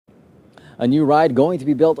A new ride going to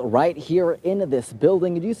be built right here in this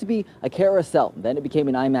building. It used to be a carousel, then it became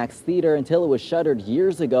an IMAX theater until it was shuttered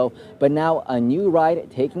years ago. But now a new ride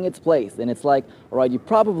taking its place, and it's like a ride you've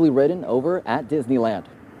probably ridden over at Disneyland.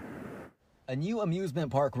 A new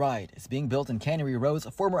amusement park ride is being built in Cannery Row's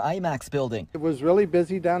former IMAX building. It was really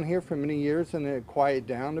busy down here for many years and it quieted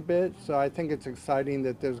down a bit, so I think it's exciting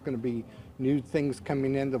that there's going to be new things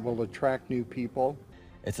coming in that will attract new people.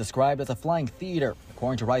 It's described as a flying theater,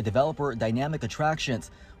 according to ride developer Dynamic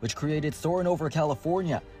Attractions, which created Soarin over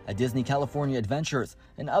California, a Disney California Adventures,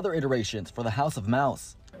 and other iterations for the House of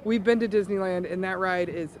Mouse. We've been to Disneyland and that ride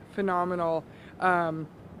is phenomenal.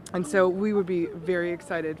 And so we would be very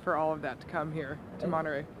excited for all of that to come here to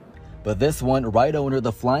Monterey. But this one, ride owner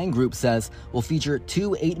The Flying Group says, will feature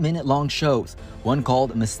two 8-minute long shows, one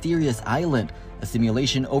called Mysterious Island, a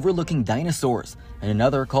simulation overlooking dinosaurs, and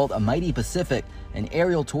another called A Mighty Pacific, an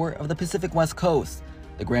aerial tour of the Pacific West Coast.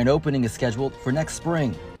 The grand opening is scheduled for next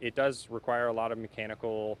spring. It does require a lot of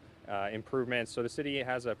mechanical improvements, so the city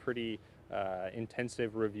has a pretty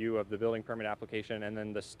intensive review of the building permit application, and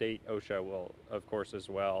then the state OSHA will, of course, as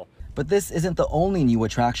well. But this isn't the only new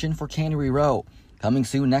attraction for Cannery Row. Coming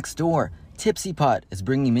soon next door, Tipsy Putt is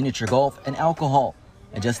bringing miniature golf and alcohol.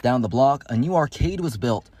 And just down the block, a new arcade was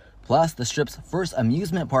built. Plus, the Strip's first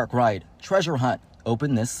amusement park ride, Treasure Hunt,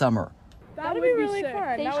 opened this summer. That would be really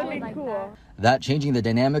fun. That would be cool. That changing the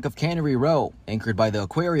dynamic of Cannery Row, anchored by the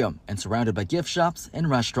aquarium and surrounded by gift shops and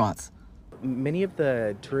restaurants. Many of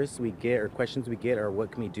the tourists we get or questions we get are,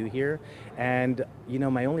 what can we do here? And, you know,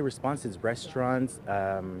 my only response is restaurants,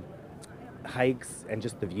 hikes, and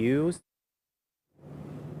just the views.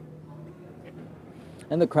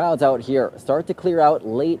 And the crowds out here start to clear out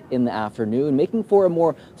late in the afternoon, making for a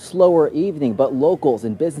more slower evening. But locals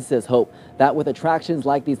and businesses hope that with attractions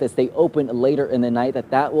like these that stay open later in the night,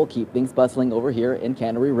 that will keep things bustling over here in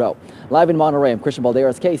Cannery Row. Live in Monterey, I'm Christian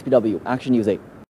Balderas, KSPW Action News 8.